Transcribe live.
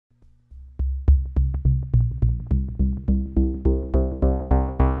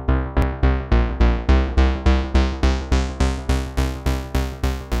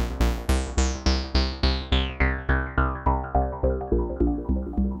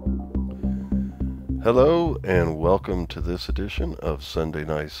Hello and welcome to this edition of Sunday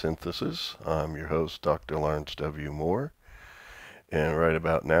Night Synthesis. I'm your host, Dr. Lawrence W. Moore, and right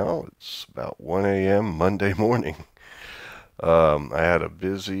about now it's about 1 a.m. Monday morning. I had a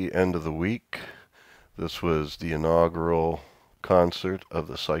busy end of the week. This was the inaugural concert of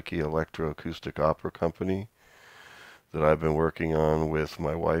the Psyche Electro-Acoustic Opera Company that I've been working on with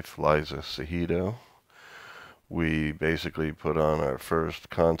my wife, Liza Seigido. We basically put on our first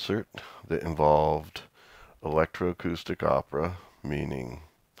concert that involved electroacoustic opera, meaning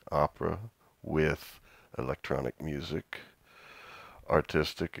opera with electronic music,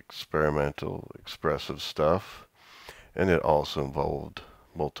 artistic, experimental, expressive stuff, and it also involved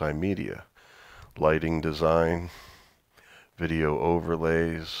multimedia, lighting design, video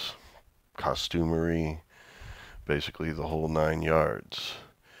overlays, costumery, basically the whole 9 yards.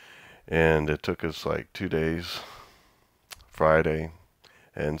 And it took us like 2 days, Friday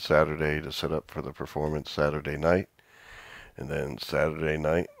and Saturday, to set up for the performance Saturday night. And then Saturday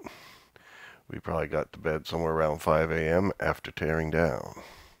night, we probably got to bed somewhere around 5 a.m. after tearing down.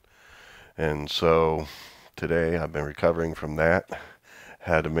 And so today I've been recovering from that.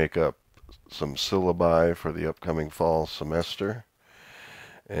 Had to make up some syllabi for the upcoming fall semester.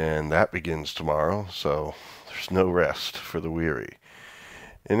 And that begins tomorrow, so there's no rest for the weary.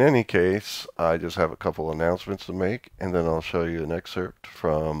 In any case, I just have a couple announcements to make, and then I'll show you an excerpt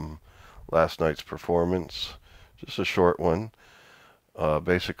from last night's performance, just a short one.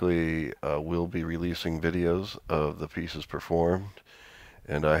 Basically, we'll be releasing videos of the pieces performed,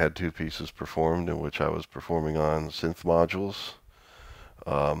 and I had 2 pieces performed in which I was performing on synth modules,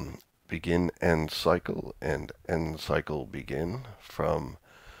 Begin End Cycle and End Cycle Begin, from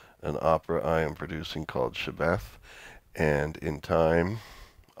an opera I am producing called Shibeth, and in time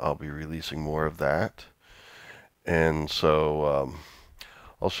I'll be releasing more of that. And so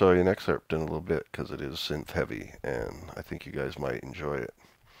I'll show you an excerpt in a little bit because it is synth heavy and I think you guys might enjoy it.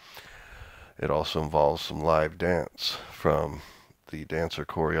 It also involves some live dance from the dancer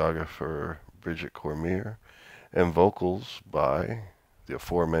choreographer Brigette Cormier and vocals by the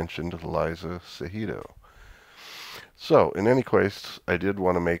aforementioned Liza Seigido. So in any case, I did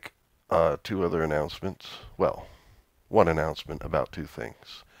want to make 2 other announcements. Well, one announcement about 2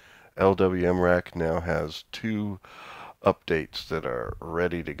 things. LWM Rack now has 2 updates that are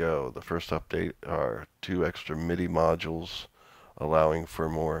ready to go. The first update are 2 extra MIDI modules allowing for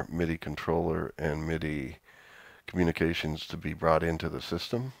more MIDI controller and MIDI communications to be brought into the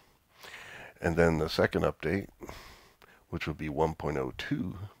system. And then the second update, which will be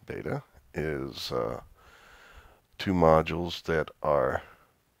 1.02 beta, is 2 modules that are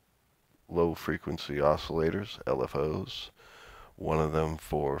low frequency oscillators, LFOs, one of them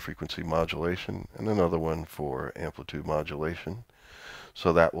for frequency modulation and another one for amplitude modulation.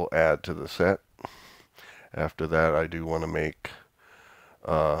 So that will add to the set. After that, I do want to make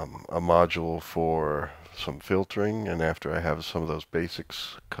a module for some filtering, and after I have some of those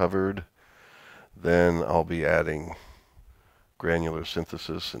basics covered, then I'll be adding granular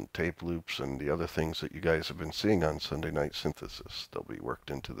synthesis and tape loops and the other things that you guys have been seeing on Sunday Night Synthesis. They'll be worked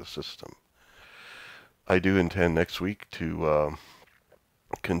into the system. I do intend next week to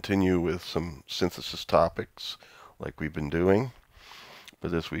continue with some synthesis topics like we've been doing,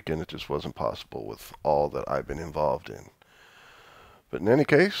 but this weekend it just wasn't possible with all that I've been involved in. But in any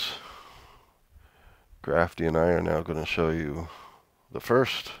case, Crafty and I are now going to show you the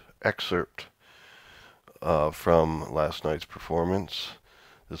first excerpt from last night's performance.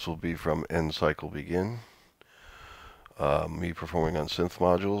 This will be from End Cycle Begin, me performing on synth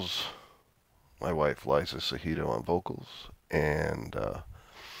modules, my wife Liza Seigido on vocals, and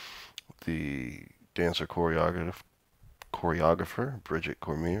the dancer choreographer Brigette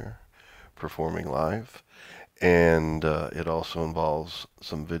Cormier performing live. And it also involves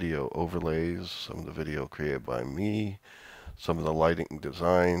some video overlays, some of the video created by me, some of the lighting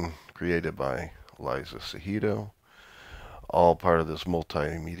design created by Liza Seigido, all part of this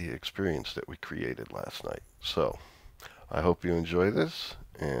multimedia experience that we created last night. So I hope you enjoy this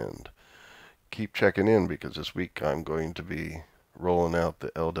and keep checking in, because this week I'm going to be rolling out the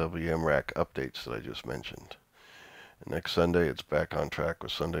LWM Rack updates that I just mentioned. And next Sunday it's back on track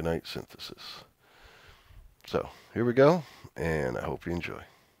with Sunday Night Synthesis. So here we go, and I hope you enjoy.